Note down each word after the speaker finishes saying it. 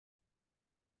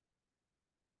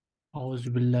أعوذ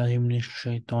بالله من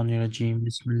الشيطان الرجيم.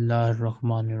 Bismillahir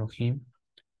Rahmanir Rahim.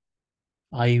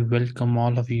 I welcome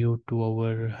all of you to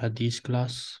our Hadith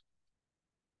class.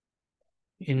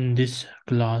 In this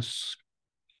class,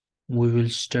 we will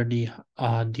study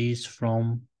Hadith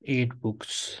from 8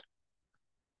 books.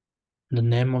 The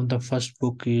name of the first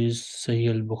book is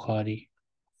Sahih al-Bukhari.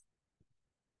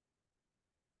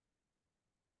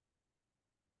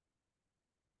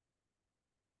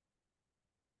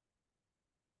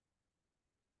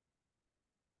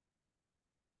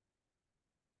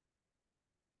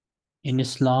 In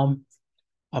Islam,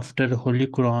 after Holy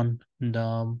Quran,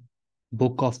 the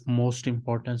book of most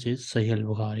importance is Sahih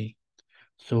al-Bukhari.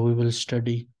 So we will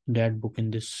study that book in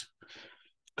this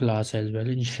class as well,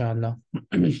 inshallah.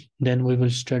 Then we will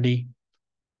study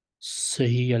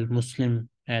Sahih al-Muslim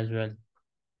as well.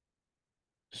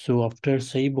 So after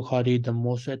Sahih Bukhari, the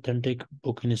most authentic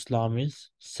book in Islam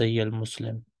is Sahih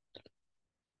al-Muslim.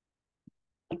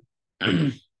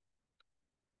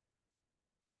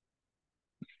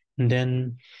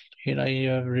 Then here I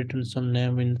have written some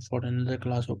name in for another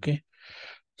class. Okay,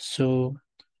 so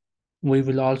we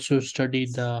will also study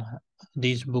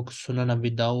these books: Sunan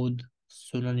Abi Dawud,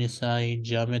 Sunan Isai,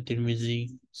 Jami Tirmidhi,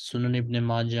 Sunan Ibn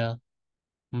Majah,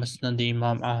 Musnad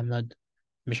Imam Ahmad,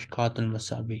 Mishkat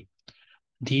al-Masabi.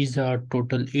 These are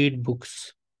total 8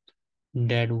 books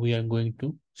that we are going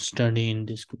to study in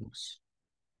this course.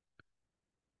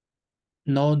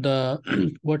 Now the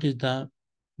what is the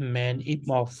main aim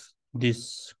of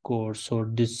this course or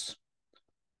this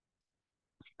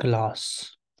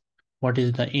class? What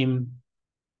is the aim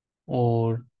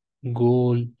or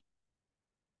goal,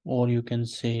 or you can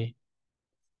say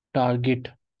target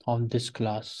of this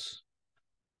class?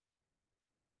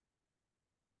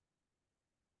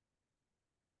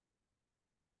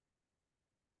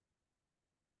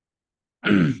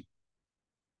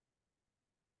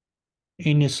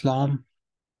 In Islam,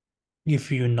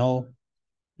 if you know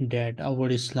that our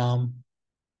Islam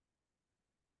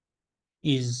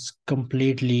is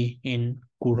completely in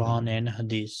Quran and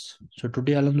Hadith. So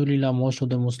today, Alhamdulillah, most of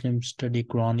the Muslims study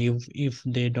Quran. If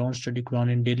they don't study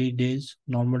Quran in daily days,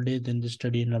 normal days, then they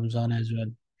study in Ramzan as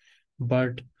well.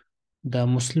 But the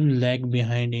Muslim lag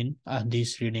behind in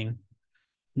Hadith reading.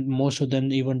 Most of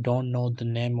them even don't know the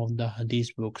name of the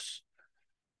Hadith books.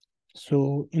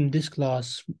 So in this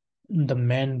class, the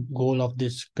main goal of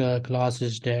this class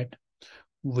is that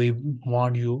we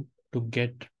want you to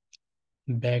get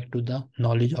back to the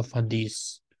knowledge of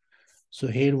Hadith. So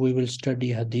here we will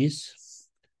study Hadith,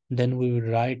 then we will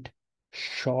write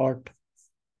short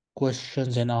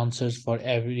questions and answers for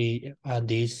every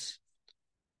Hadith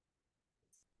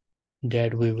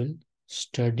that we will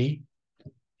study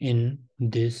in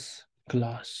this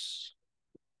class.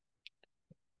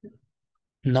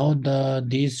 Now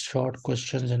these short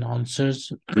questions and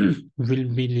answers will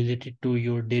be related to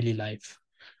your daily life.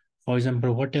 For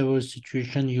example, whatever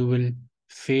situation you will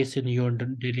face in your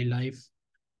daily life,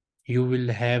 you will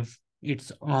have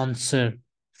its answer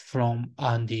from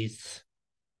Hadith.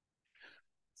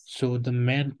 So the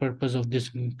main purpose of this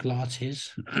class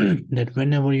is that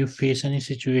whenever you face any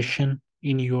situation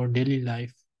in your daily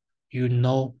life, you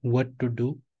know what to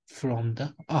do from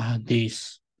the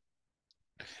ahadith.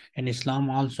 And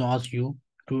Islam also asks you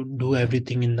to do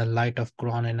everything in the light of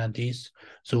Quran and Hadith.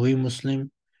 So we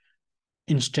Muslim,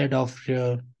 instead of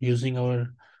using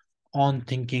our own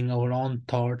thinking, our own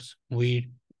thoughts, we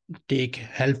take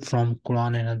help from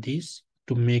Quran and Hadith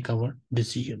to make our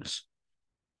decisions.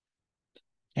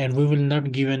 And we will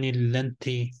not give any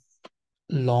lengthy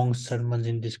long sermons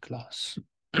in this class.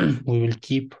 We will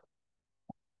keep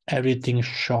everything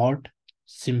short,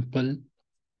 simple,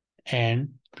 and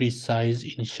precise,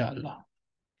 inshallah.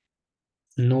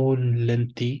 No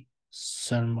lengthy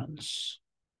sermons.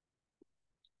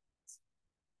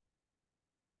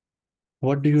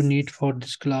 What do you need for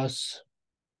this class?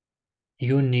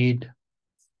 You need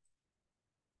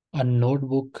a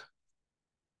notebook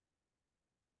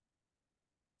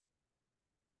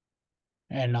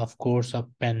and, of course, a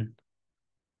pen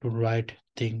to write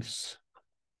things.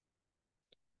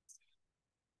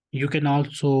 You can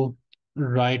also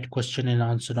write question and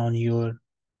answer on your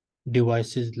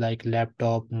devices like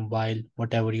laptop, mobile,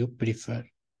 whatever you prefer.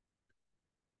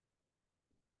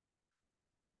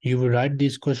 You will write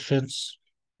these questions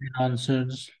and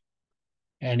answers,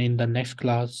 and in the next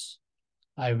class,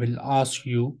 I will ask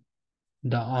you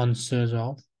the answers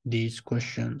of these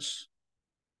questions.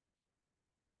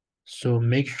 So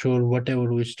make sure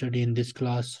whatever we study in this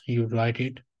class, you write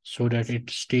it so that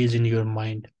it stays in your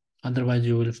mind. Otherwise,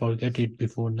 you will forget it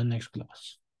before the next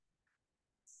class.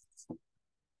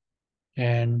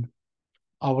 And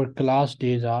our class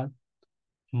days are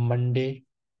Monday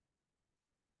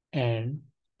and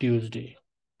Tuesday.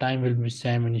 Time will be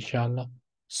same inshallah.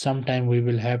 Sometime we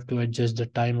will have to adjust the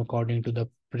time according to the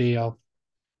prayer of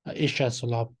Isha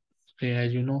Salah prayer,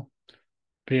 as you know,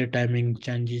 prayer timing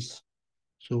changes.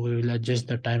 So we will adjust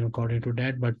the time according to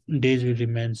that, but days will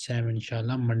remain same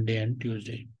inshallah, Monday and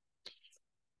Tuesday.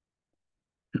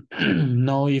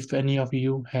 Now, if any of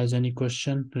you has any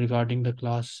question regarding the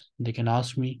class, they can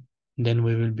ask me. Then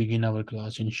we will begin our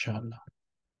class inshallah.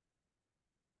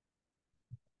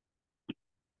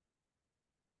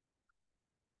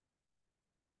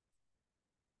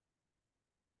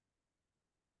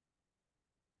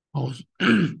 أعوذ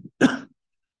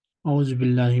أعوذ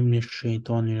بالله من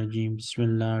الشيطان الرجيم. بسم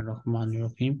الله الرحمن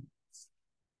الرحيم.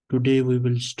 Today we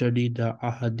will study the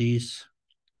ahadith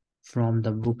from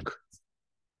the book.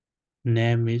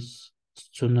 Name is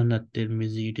Sunan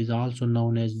at-Tirmidhi. It is also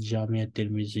known as Jami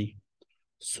at-Tirmidhi.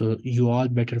 So you all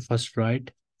better first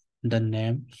write the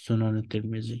name Sunan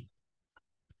at-Tirmidhi.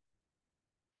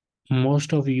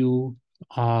 Most of you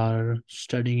are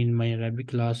studying in my Arabic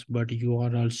class, but you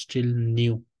are all still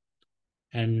new,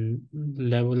 and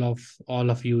level of all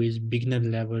of you is beginner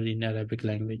level in Arabic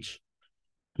language.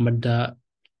 But the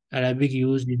Arabic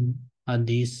used in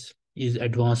Hadith is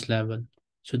advanced level.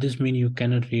 So this means you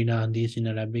cannot read a Hadith in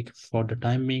Arabic for the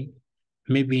time being.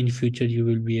 Maybe in future you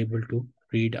will be able to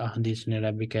read a Hadith in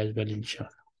Arabic as well, inshallah.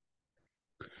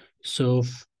 So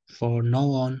for now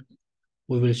on,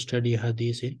 we will study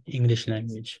Hadith in English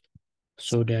language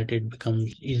so that it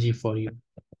becomes easy for you.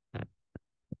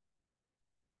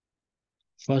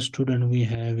 First student we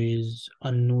have is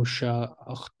Anusha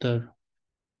Akhtar,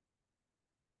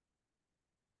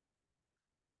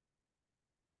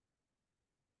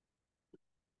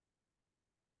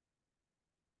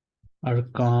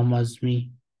 Arkam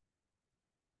Azmi.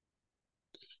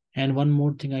 And one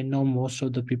more thing, I know most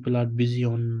of the people are busy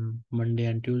on Monday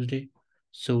and Tuesday,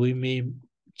 so we may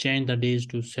change the days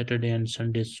to Saturday and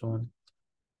Sunday soon.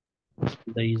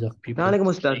 The ease of people. Assalamualaikum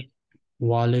Ustaz.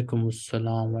 Walaikum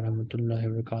assalam wa rahmatullahi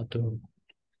wa barakatuh.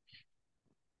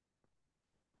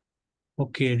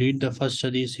 Okay, read the first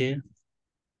hadith here.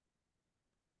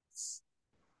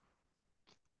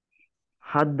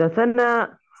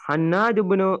 حدثنا حناد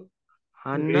بن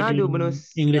Read حناد بن in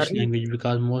English السري. language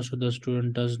because most of the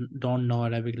students don't know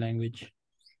Arabic language.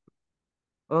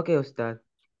 Okay, Ustaz.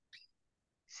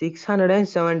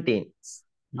 617.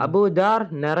 Hmm. Abu Dar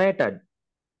narrated,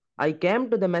 I came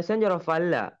to the Messenger of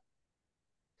Allah,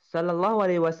 sallallahu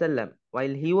alaihi wasallam,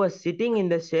 while he was sitting in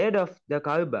the shade of the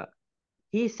Kaaba.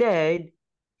 He said,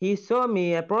 he saw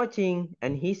me approaching,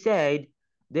 and he said,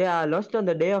 they are lost on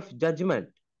the day of judgment.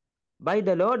 By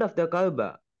the Lord of the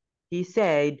Kaaba, he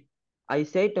said, I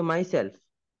say to myself,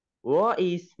 woe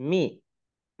is me.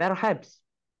 Perhaps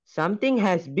something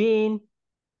has been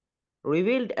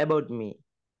revealed about me.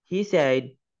 He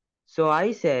said, so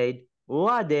I said, who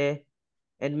are they?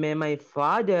 And may my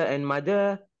father and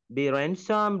mother be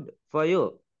ransomed for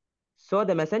you. So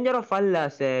the Messenger of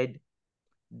Allah said,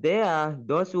 they are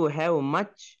those who have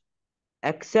much,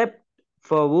 except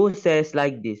for who says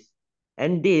like this,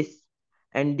 and this,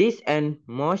 and this, and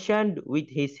motioned with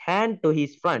his hand to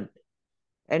his front,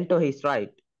 and to his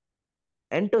right,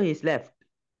 and to his left.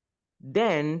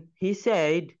 Then he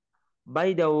said,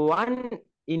 by the one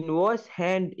in whose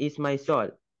hand is my soul,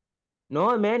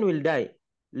 no man will die,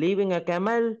 leaving a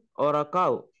camel or a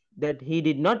cow that he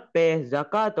did not pay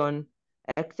zakat on,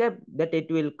 except that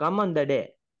it will come on the day.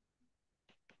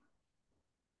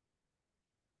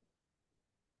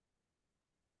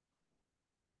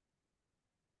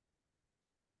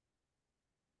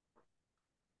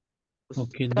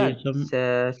 Okay, Ustad, there's some.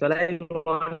 shall I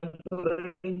want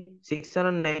to read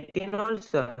 619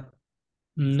 also?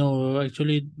 No,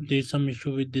 actually, there's some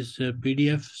issue with this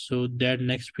PDF, so that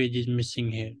next page is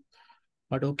missing here.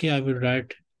 But okay, I will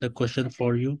write the question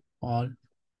for you all.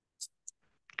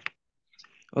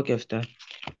 Okay, Ustad.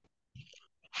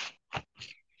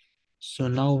 So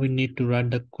now we need to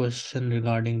write the question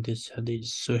regarding this hadith.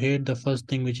 So here the first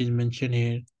thing which is mentioned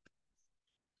here,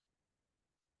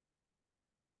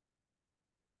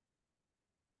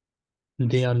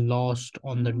 they are lost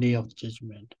on the day of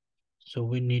judgment. So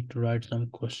we need to write some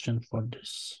question for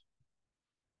this.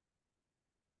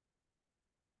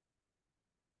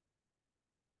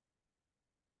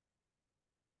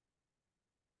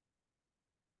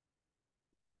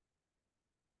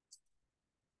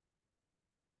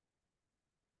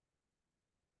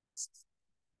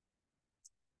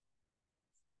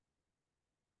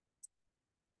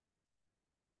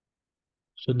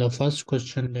 So the first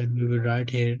question that we will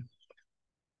write here,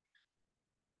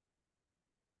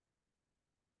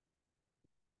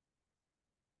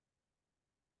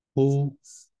 Who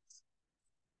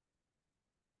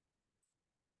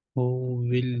who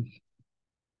will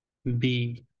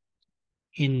be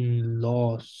in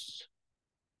loss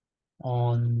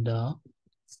on the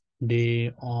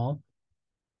day of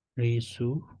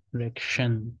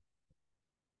resurrection?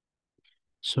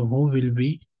 So who will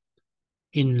be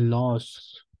in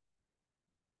loss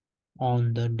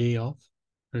on the day of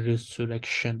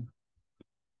resurrection?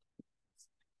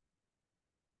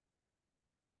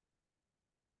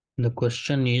 The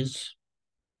question is,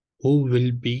 who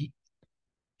will be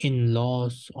in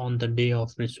loss on the day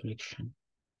of resurrection?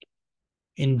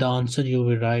 In the answer, you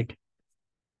will write,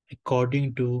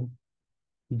 according to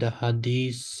the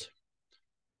Hadith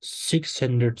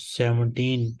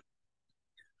 617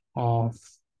 of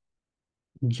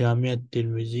Jamia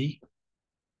Tirmidhi,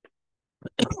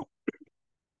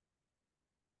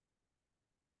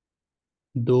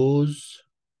 those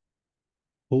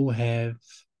who have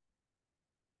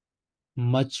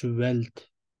much wealth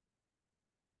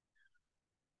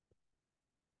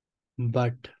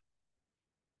but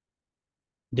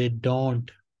they don't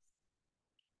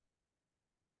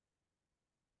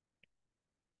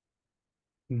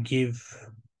give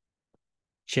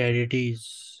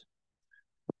charities,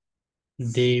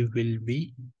 they will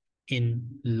be in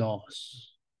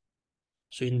loss.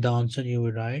 So in the answer you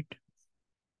will write,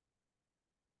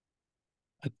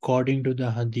 according to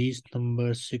the Hadith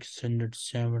number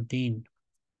 617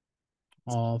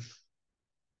 of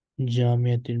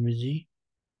Jamia Tirmizi,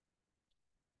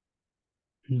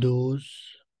 those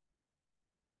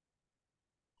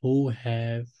who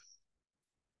have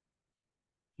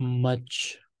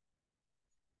much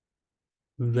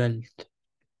wealth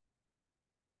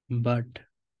but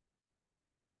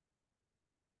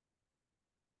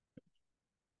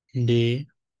they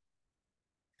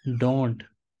don't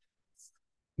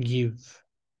give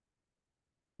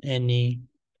any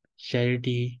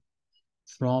charity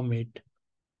from it,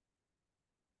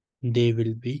 they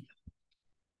will be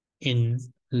in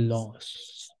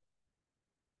loss.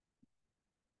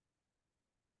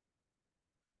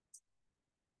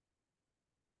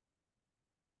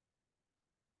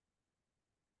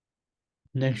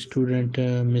 Next student,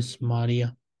 Miss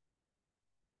Maria.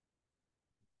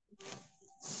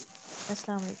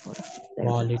 Assalamu alaikum warahmatullahi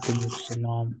Walaikum wabarakatuh.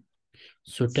 assalam.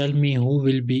 So tell me, who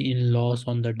will be in loss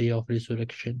on the day of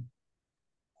resurrection?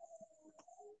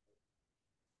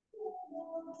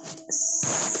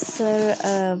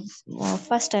 Sir,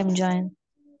 first time join.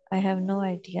 I have no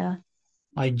idea.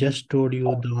 I just told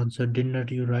you the answer.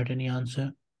 Didn't you write any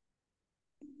answer?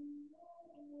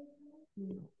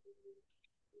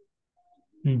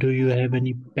 Do you have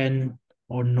any pen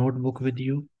or notebook with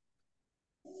you?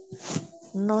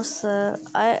 No, sir.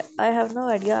 I have no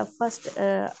idea. First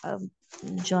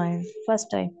join.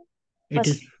 First time. It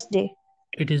is First day.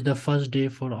 it is the first day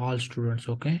for all students,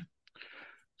 okay?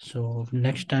 So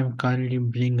next time kindly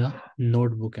bring a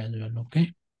notebook as well,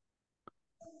 okay?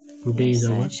 Today is Yes,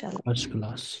 sir. our Inshallah. first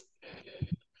class.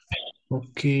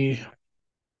 Okay,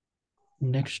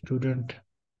 next student,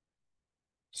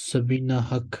 Sabina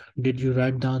Haq. Did you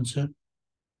write the answer?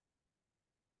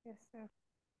 Yes, sir.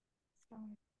 So,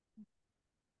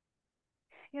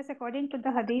 yes, according to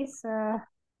the Hadith uh,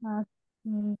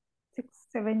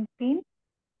 617,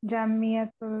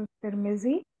 Jamiatul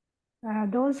Tirmizi,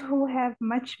 those who have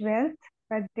much wealth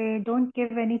but they don't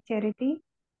give any charity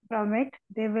from it,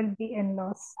 they will be in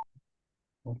loss.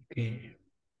 Okay.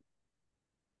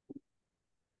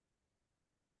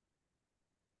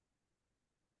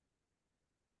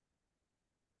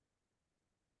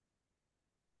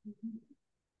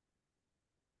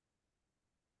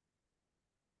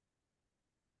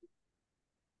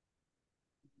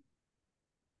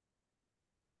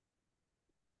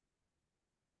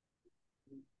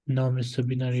 Now, Miss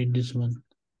Sabina, read this one.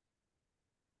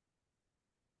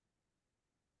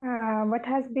 What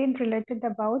has been related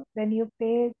about when you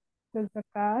pay the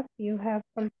zakat, you have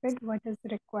fulfilled what is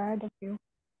required of you.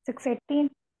 618,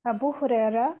 Abu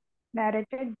Huraira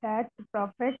narrated that the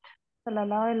Prophet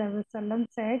ﷺ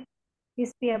said,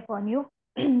 Peace be upon you,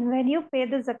 when you pay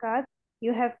the zakat,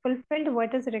 you have fulfilled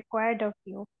what is required of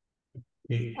you.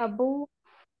 Okay. Abu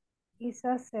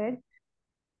Isa said,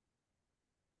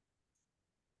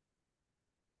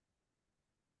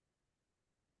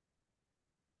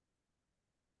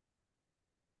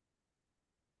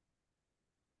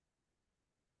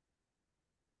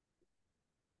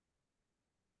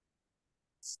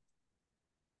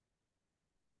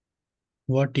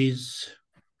 What is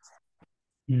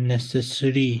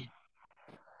necessary?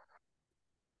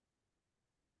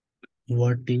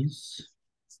 What is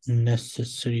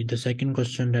necessary? The second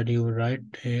question that you write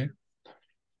here.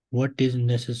 What is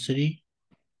necessary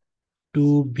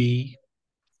to be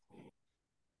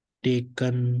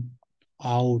taken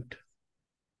out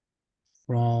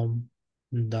from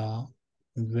the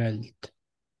wealth?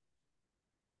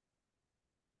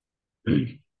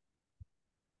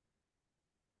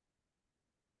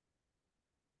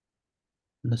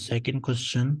 The second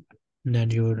question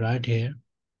that you write here,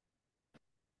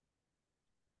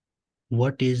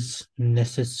 what is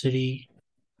necessary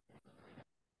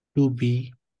to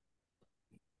be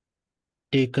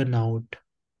taken out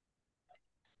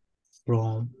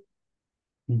from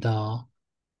the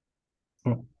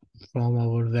from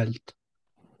our wealth?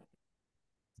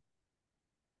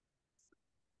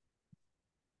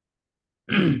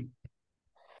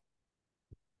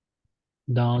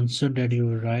 The answer that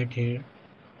you write here,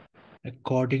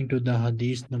 according to the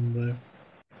Hadith number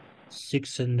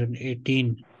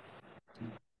 618,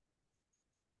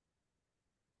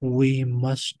 we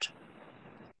must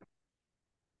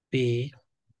pay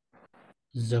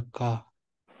zakah.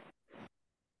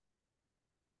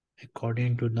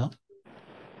 According to the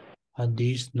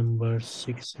Hadith number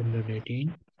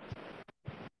 618,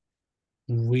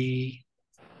 we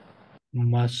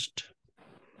must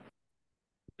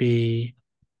pay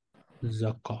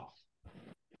zakah.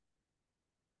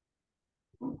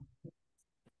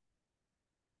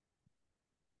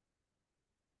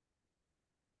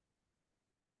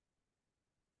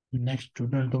 Next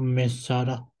student, Miss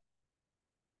Sarah.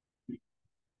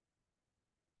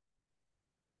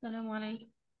 Assalamu alaikum.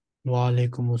 Wa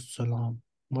alaikum assalam.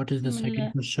 What is the second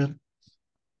Bismillah. question?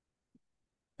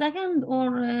 Second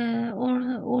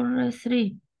or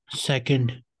three?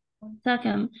 Second.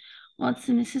 Second, what's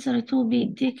necessary to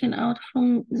be taken out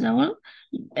from the wealth?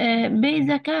 Pay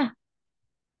zakah.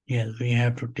 Yes, we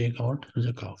have to take out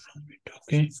zakah from it.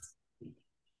 Okay.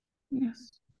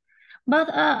 Yes.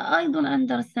 But I don't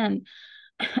understand.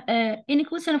 Any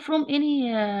question from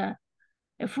any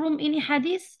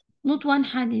hadith? Not one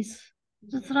hadith.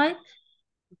 That's right?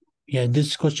 Yeah,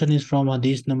 this question is from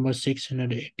Hadith number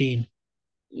 618.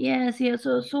 Yes, yes.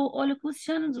 So all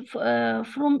questions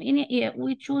from any,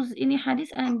 we choose any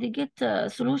hadith and they get a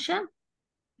solution.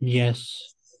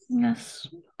 Yes. Yes.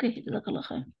 Okay. Jazakallah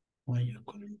khair.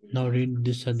 Now read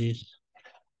this Hadith.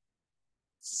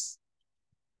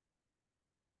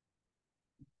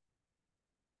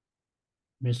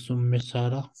 Miss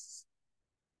Sarah.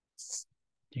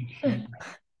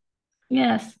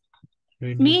 Yes.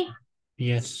 Read Me? this.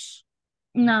 Yes.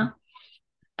 No.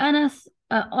 Anas,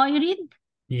 I read?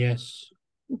 Yes.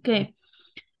 Okay.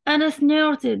 Anas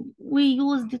narrated, we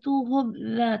used to hope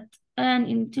that an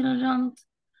intelligent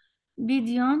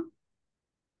Gideon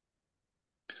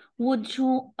would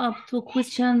show up to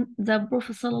question the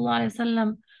Prophet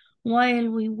ﷺ while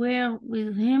we were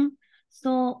with him.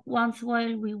 So once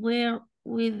while we were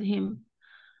with him,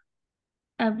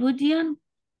 a Budian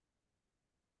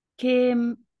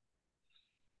came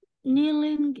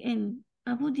kneeling in.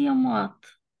 A Budian what?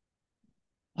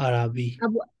 Arabi.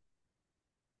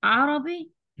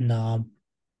 Arabi? Naam.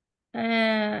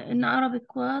 In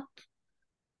Arabic what?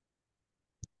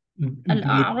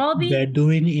 Al-A'rabi?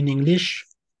 Bedouin in English,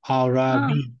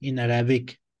 Arabi in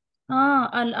Arabic.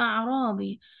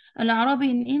 Al-A'rabi. Al-A'rabi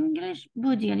in English,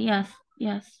 Budian, yes,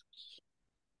 yes.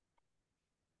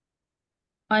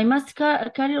 I must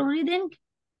carry on reading?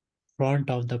 Front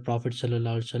of the Prophet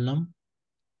ﷺ.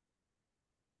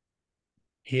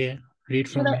 Here, read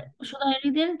from me. Should I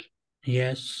reading?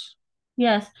 Yes.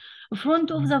 Yes. Front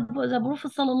of the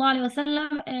Prophet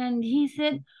ﷺ, and he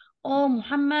said, "O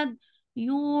Muhammad,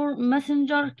 your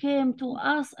messenger came to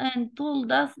us and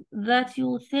told us that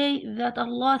you say that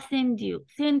Allah sent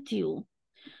you.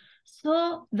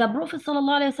 So the Prophet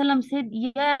ﷺ said,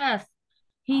 yes.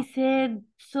 He said,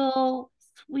 so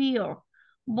swear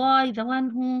by the one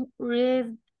who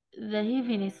raised the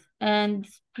heavens and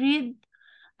spread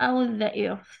out the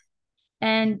earth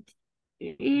and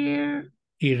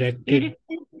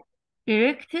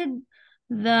Erected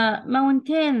the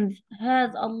mountains,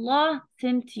 has Allah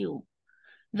sent you?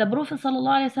 The Prophet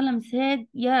ﷺ said,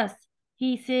 yes.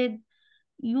 He said,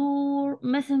 your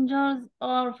messengers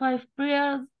are 5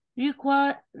 prayers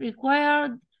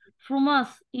required from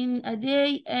us in a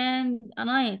day and a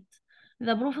night.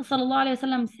 The Prophet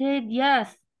ﷺ said,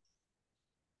 yes.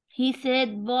 He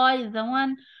said, by the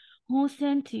one who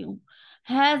sent you,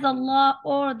 has Allah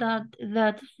ordered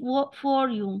that for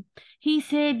you? He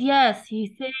said, yes.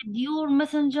 He said, your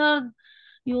messenger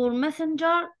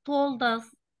told us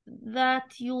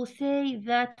that you say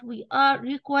that we are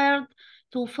required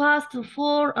to fast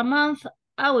for a month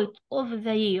out of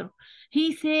the year.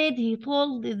 He said he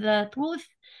told the truth.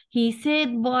 He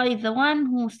said, by the one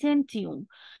who sent you,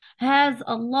 Has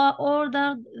Allah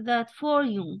ordered that for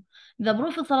you? The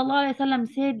Prophet ﷺ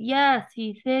said, yes.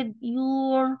 He said,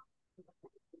 your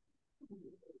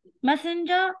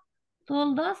messenger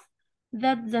told us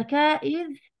that zakah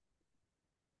is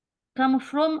come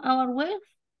from our wealth.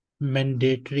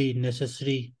 Mandatory,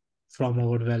 necessary from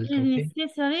our wealth. It is Okay.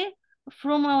 necessary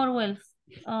from our wealth.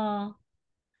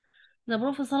 The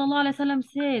Prophet ﷺ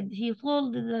said, he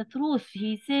told the truth.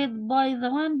 He said, by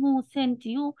the one who sent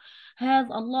you, has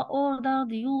Allah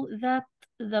ordered you that?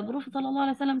 The Prophet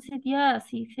ﷺ said, yes.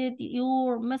 He said,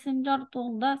 your messenger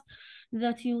told us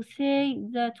that you say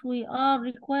that we are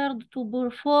required to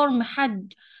perform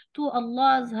Hajj to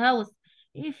Allah's house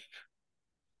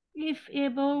if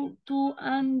able to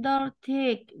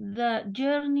undertake the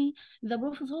journey. The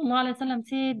Prophet ﷺ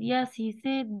said, yes. He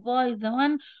said, by the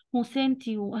one who sent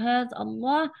you, has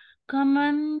Allah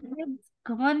commanded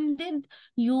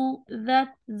you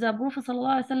that? The Prophet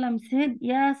ﷺ said,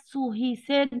 yes. So he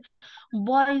said,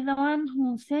 by the one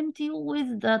who sent you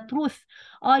with the truth,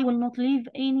 I will not leave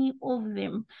any of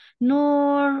them,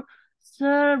 nor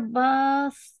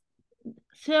surpass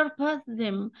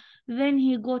them. Then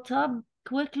he got up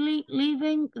quickly,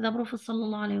 leaving the Prophet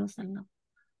sallallahu alaihi wasallam.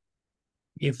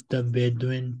 If the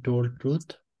Bedouin told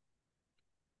truth,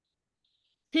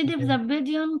 Said if the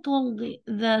Bedouin told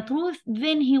the truth,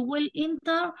 then he will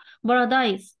enter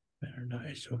paradise.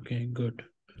 paradise. Okay, good.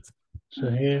 So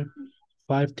here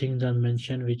 5 things are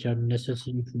mentioned which are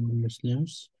necessary for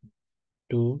Muslims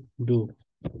to do.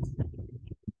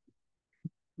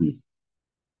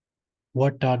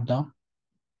 What are the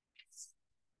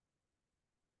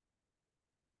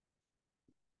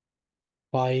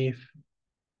 5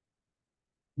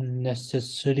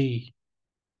 necessary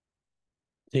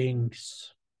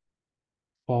things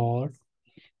for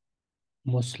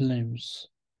Muslims?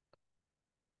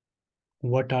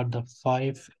 What are the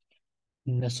 5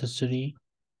 necessary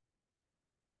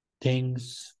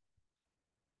things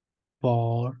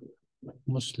for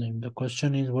Muslim? The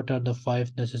question is, what are the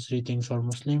 5 necessary things for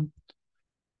Muslim?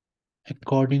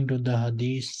 According to the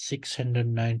Hadith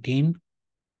 619,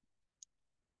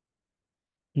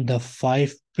 the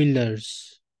 5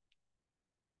 pillars: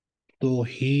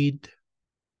 Tawheed,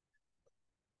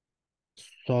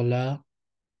 Salah,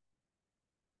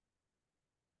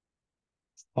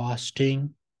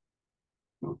 fasting,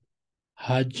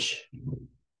 Hajj.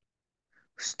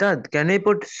 Ustad, can we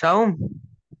put Saum?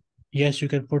 Yes, you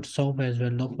can put Saum as well,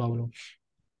 no problem.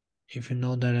 If you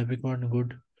know the Arabic one,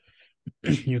 good.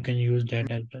 You can use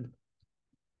that as well.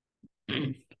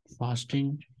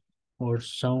 Fasting or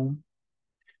Saum,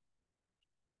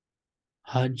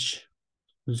 Hajj,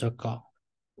 Zakah.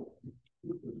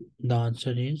 The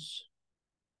answer is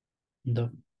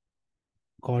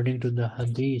according to the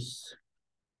Hadith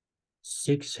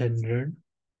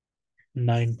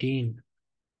 619,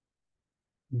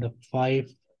 the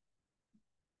 5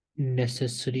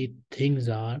 necessary things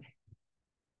are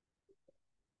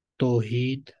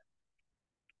Tawheed,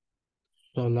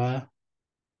 Salah,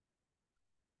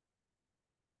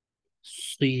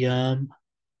 Siyam,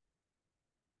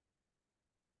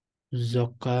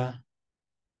 Zakah,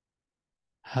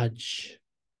 Hajj.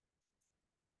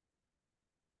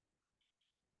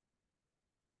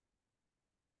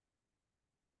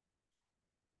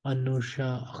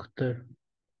 Anusha Akhtar.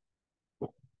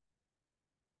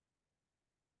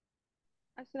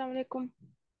 Assalamu alaikum.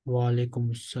 Wa alaikum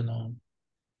assalam.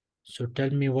 So tell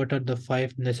me, what are the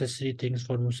 5 necessary things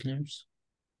for Muslims?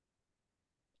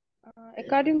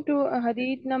 According to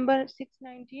Hadith number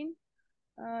 619,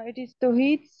 it is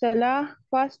Tawheed, Salah,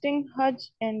 fasting,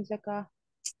 Hajj, and Zakah.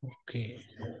 Okay.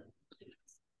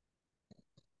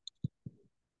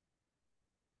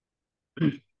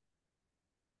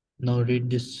 Now read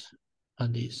this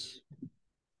Hadith.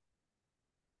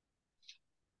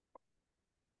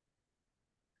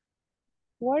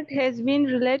 What has been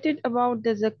related about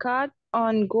the zakat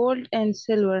on gold and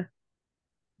silver?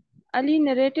 Ali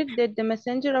narrated that the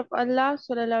Messenger of Allah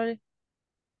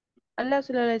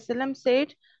ﷺ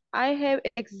said, I have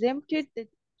exempted the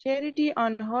charity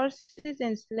on horses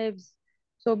and slaves.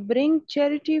 So bring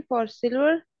charity for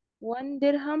silver, 1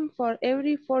 dirham for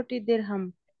every 40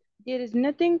 dirham. There is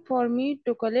nothing for me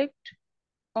to collect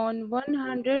on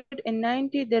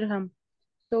 190 dirham.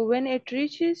 So when it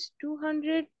reaches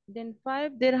 200, then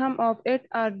 5 dirham of it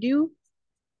are due.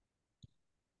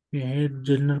 Here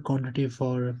general quantity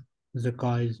for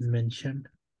zakah is mentioned.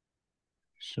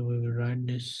 So we will write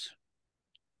this.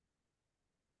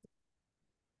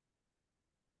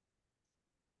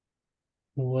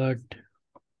 What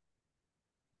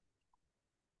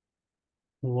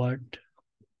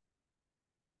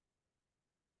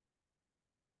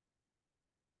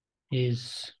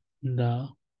is the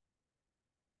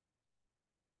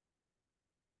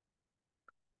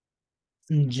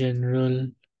general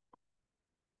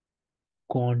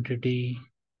quantity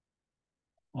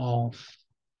of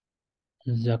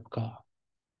zakah?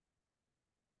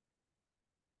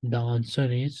 The answer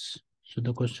is, so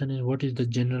the question is, what is the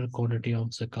general quantity of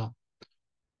zakah?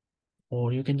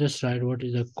 Or you can just write what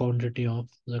is the quantity of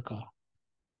zakah.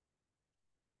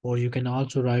 Or you can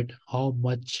also write how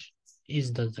much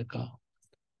is the zakah.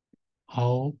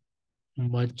 How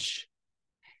much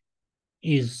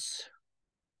is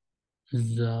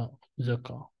the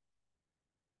zakah?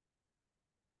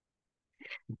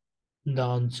 The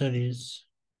answer is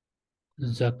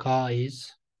zakah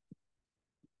is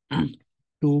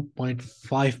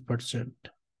 2.5%.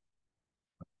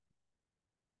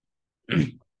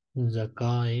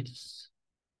 Zakah is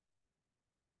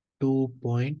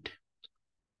 2.5%.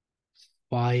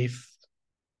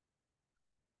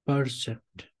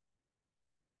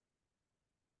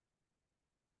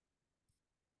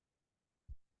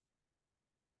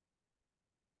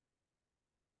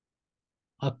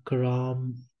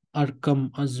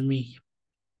 Arkam Azmi.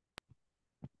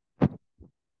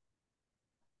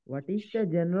 What is the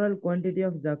general quantity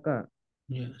of zakah?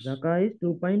 Yes. Zakah is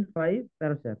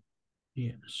 2.5%.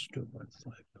 Yes,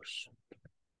 2.5%.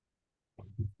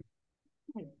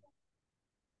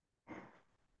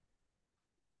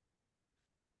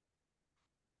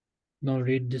 Now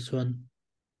read this one.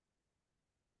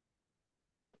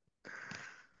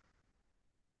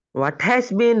 What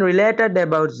has been related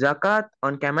about zakat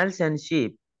on camels and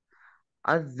sheep?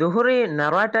 Az-Zuhri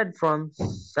narrated from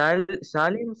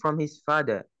Salim from his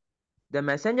father. The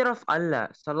Messenger of Allah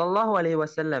sallallahu alaihi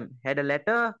wasallam had a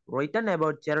letter written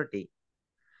about charity,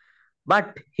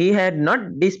 but he had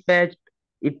not dispatched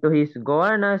it to his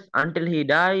governors until he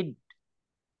died.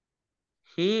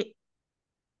 He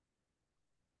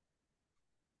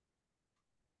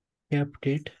Kept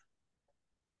it.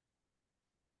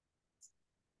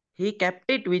 he kept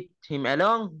it with him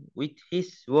along with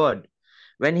his word.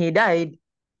 When he died,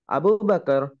 Abu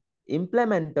Bakr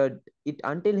implemented it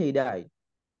until he died,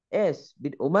 as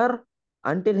did Umar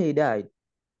until he died.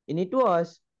 And it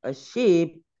was a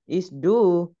sheep is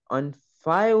due on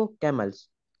 5 camels,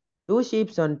 2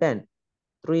 sheep on 10,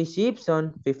 3 sheep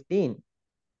on 15,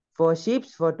 4 sheep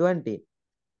for 20,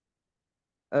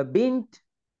 a bint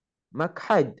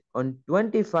makhad on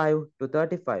 25 to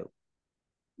 35.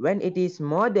 When it is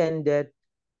more than that,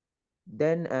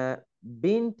 then a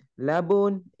bint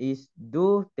labun is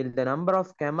due till the number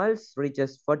of camels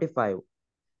reaches 45.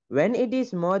 When it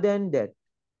is more than that,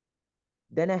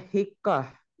 then a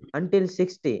hikkah until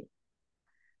 60.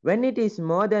 When it is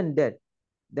more than that,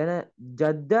 then a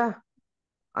jaddah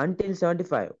until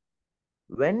 75.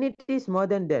 When it is more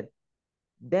than that,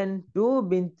 then 2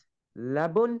 bint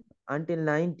labun until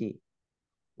 90.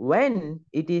 When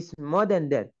it is more than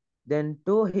that, then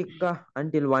 2 hikkah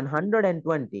until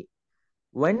 120.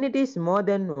 When it is more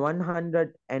than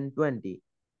 120,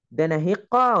 then a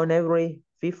hikkah on every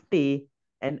 50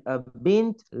 and a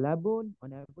bint labun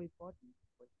on every 40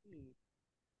 per sheep.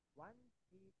 1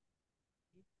 sheep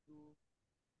is due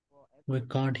for We every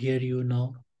can't hear you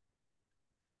now.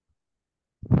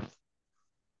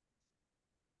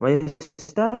 Why is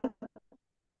that?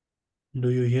 Do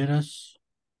you hear us?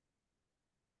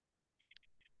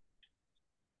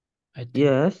 I think.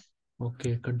 Yes.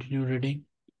 Okay, continue reading.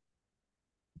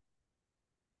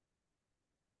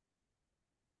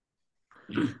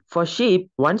 For sheep,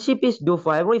 1 sheep is due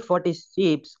for every 40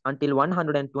 sheep until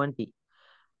 120.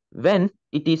 When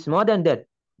it is more than that,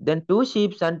 then 2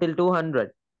 sheep until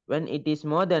 200. When it is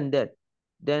more than that,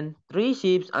 then 3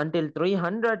 sheep until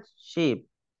 300 sheep.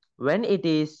 When it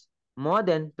is more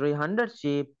than 300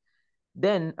 sheep,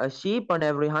 then a sheep on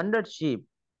every 100 sheep.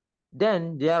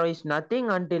 Then there is nothing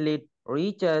until it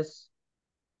reaches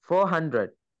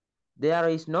 400. There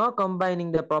is no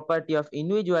combining the property of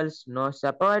individuals nor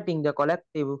separating the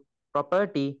collective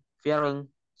property fearing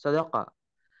sadaqah.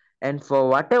 And for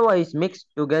whatever is mixed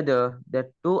together,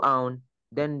 the 2 own,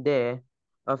 then there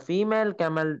a female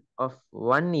camel of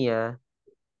 1 year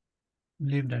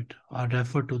Leave that. I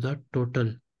refer to the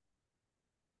total.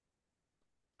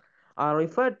 are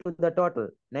referred to the total.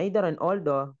 Neither an old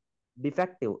or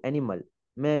defective animal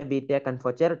may be taken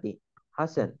for charity.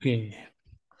 Hassan. Okay.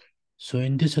 So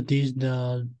in this hadith,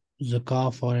 the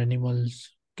zakah for animals,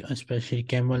 especially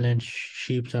camel and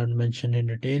sheep, are mentioned in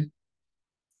detail.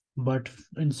 But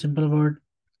in simple word,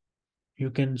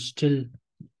 you can still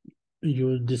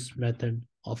use this method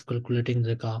of calculating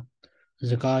zakah.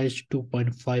 Zakah is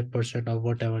 2.5% of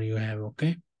whatever you have.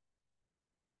 Okay.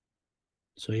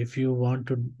 So if you want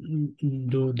to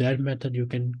do that method, you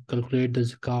can calculate the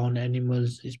zakah on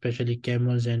animals, especially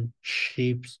camels and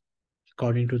sheep.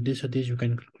 According to this hadith, you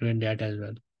can calculate that as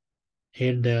well.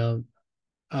 Here the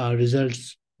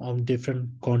results of different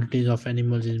quantities of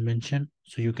animals is mentioned,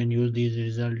 so you can use these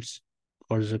results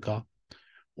for zakah,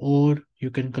 or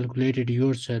you can calculate it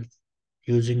yourself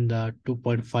using the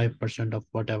 2.5% of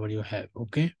whatever you have.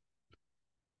 Okay,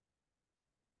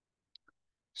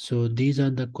 so these are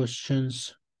the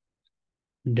questions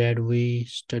that we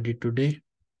studied today.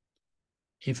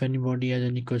 If anybody has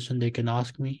any question, they can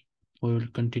ask me. We will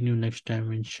continue next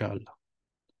time, inshallah.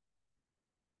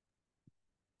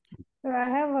 So I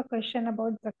have a question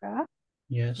about zakah.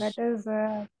 That Yes. is,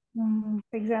 for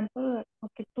example,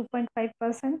 okay,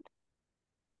 2.5%.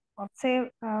 Or say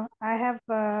I have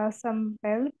some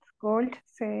wealth, gold,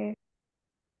 say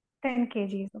 10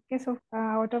 kgs. Okay, so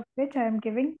out of which I am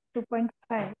giving 2.5.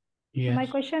 So my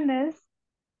Yes. question is,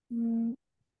 mm,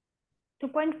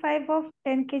 2.5 of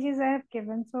 10 kgs I have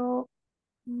given. So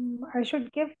I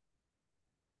should give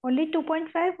only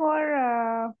 2.5,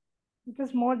 or it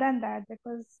is more than that?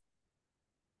 Because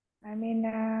I mean,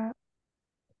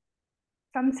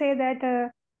 some say that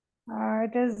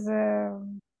it is,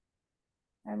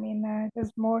 I mean, it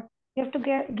is more. You have to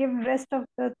give rest of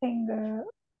the thing.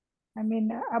 I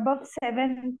mean, above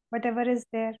 7, whatever is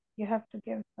there, you have to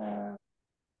give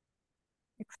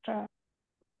extra.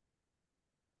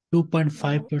 So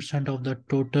 2.5% of the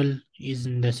total is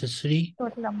necessary.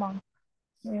 total amount,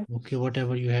 yes. Okay,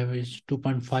 whatever you have is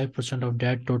 2.5% of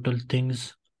that total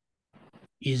things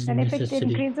is And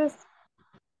necessary.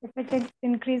 if it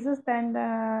increases,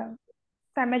 then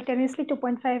simultaneously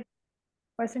 2.5%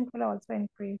 will also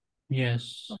increase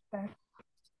Yes. of that.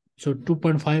 So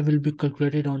 2.5 will be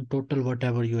calculated on total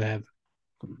whatever you have.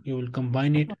 You will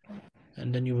combine it Okay.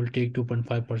 and then you will take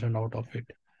 2.5% out of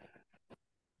it.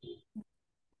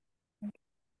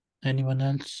 Anyone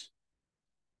else?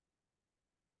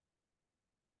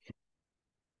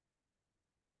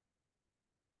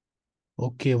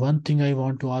 Okay, one thing I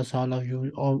want to ask all of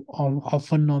you,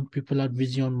 often people are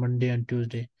busy on Monday and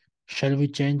Tuesday. Shall we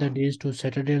change the days to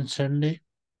Saturday and Sunday?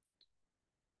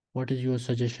 What is your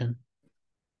suggestion?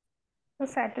 So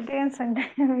Saturday and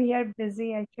Sunday we are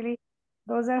busy actually.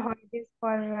 Those are holidays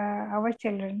for our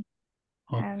children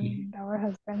Okay. and our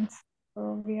husbands.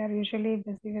 So we are usually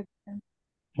busy with them.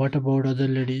 What about other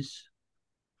ladies?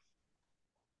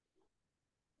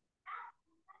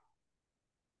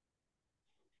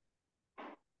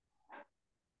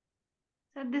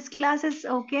 So this class is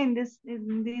okay in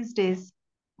these days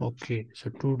Okay, so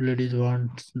two ladies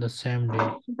want the same day.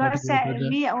 What because about other?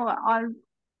 we all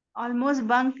almost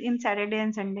bunk in Saturday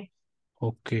and Sunday.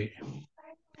 Okay.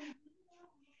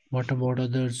 What about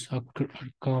others?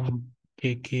 Akram,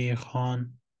 KK,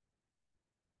 Khan.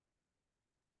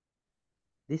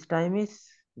 This time is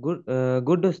good,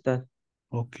 Ustad.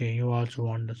 Okay, you also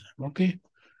want the same. Okay,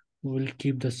 we will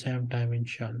keep the same time,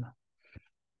 inshallah.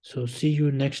 So see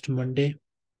you next Monday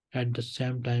at the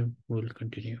same time. We will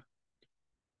continue.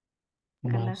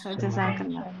 Jazakallah khair, Maassalam. Jazakallah.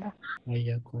 Inshallah.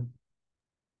 Wayyakum.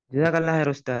 Jazakallah khair,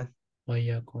 Ustad.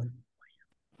 Wayyakum.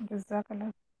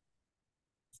 Jazakallah.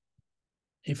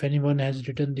 If anyone has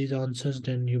written these answers,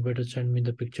 then you better send me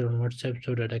the picture on WhatsApp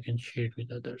so that I can share it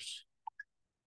with others.